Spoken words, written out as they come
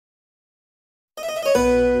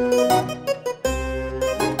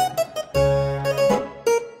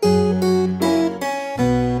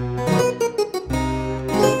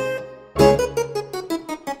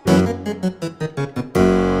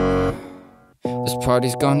This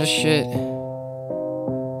party's gone to shit.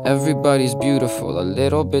 Everybody's beautiful, a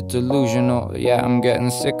little bit delusional. Yeah, I'm getting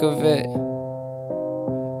sick of it.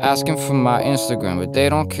 Asking for my Instagram, but they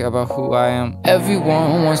don't care about who I am.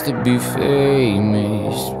 Everyone wants to be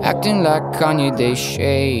famous, acting like Kanye, they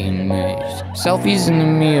shameless. Selfies in the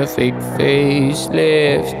mirror, fake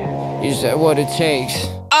facelifts. Is that what it takes?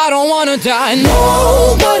 I don't wanna die,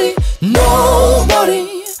 nobody, nobody.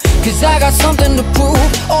 Cause I got something to prove.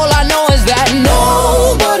 All I know is that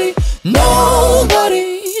nobody,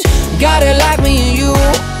 nobody's got it like me and you.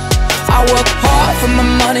 I work hard for my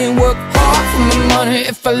money, work hard for my money.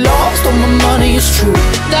 If I lost all my money, it's true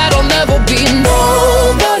that'll never be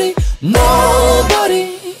nobody, nobody.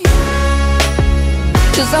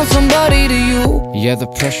 Cause I'm somebody to you. Yeah, the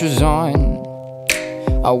pressure's on.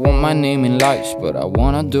 I want my name in lights, but I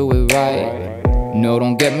wanna do it right. No,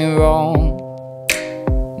 don't get me wrong,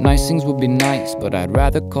 nice things would be nice, but I'd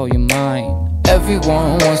rather call you mine.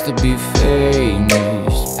 Everyone wants to be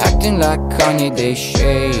famous, acting like Kanye, they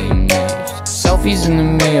shameless. Selfies in the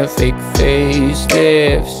mirror, fake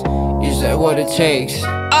facelifts. Is that what it takes?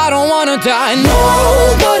 I don't wanna die,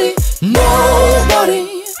 nobody,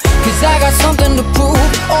 nobody. Cause I got something to prove.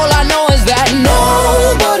 All I know is that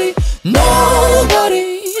nobody,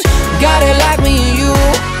 nobody's got it like me and you.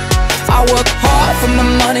 I work hard for my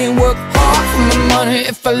money, work hard for my money.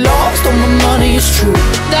 If I lost all my money, it's true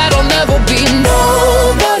that'll never be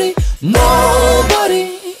nobody,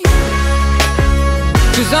 nobody.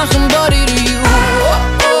 Cause I'm somebody to you.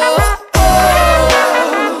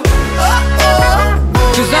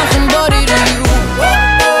 Cause I'm somebody to you.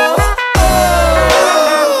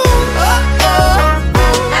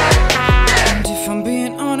 And if I'm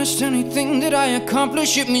being honest, anything that I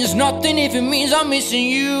accomplish, it means nothing if it means I'm missing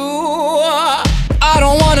you. I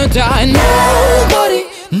don't wanna die, nobody,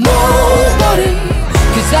 nobody.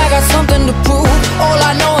 Cause I got something to prove. All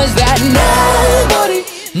I know is that nobody,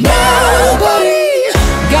 nobody's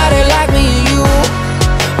got it like me and you.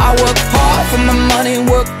 I work hard for my money,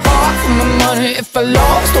 work hard for my money. If I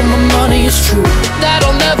lost all my money, it's true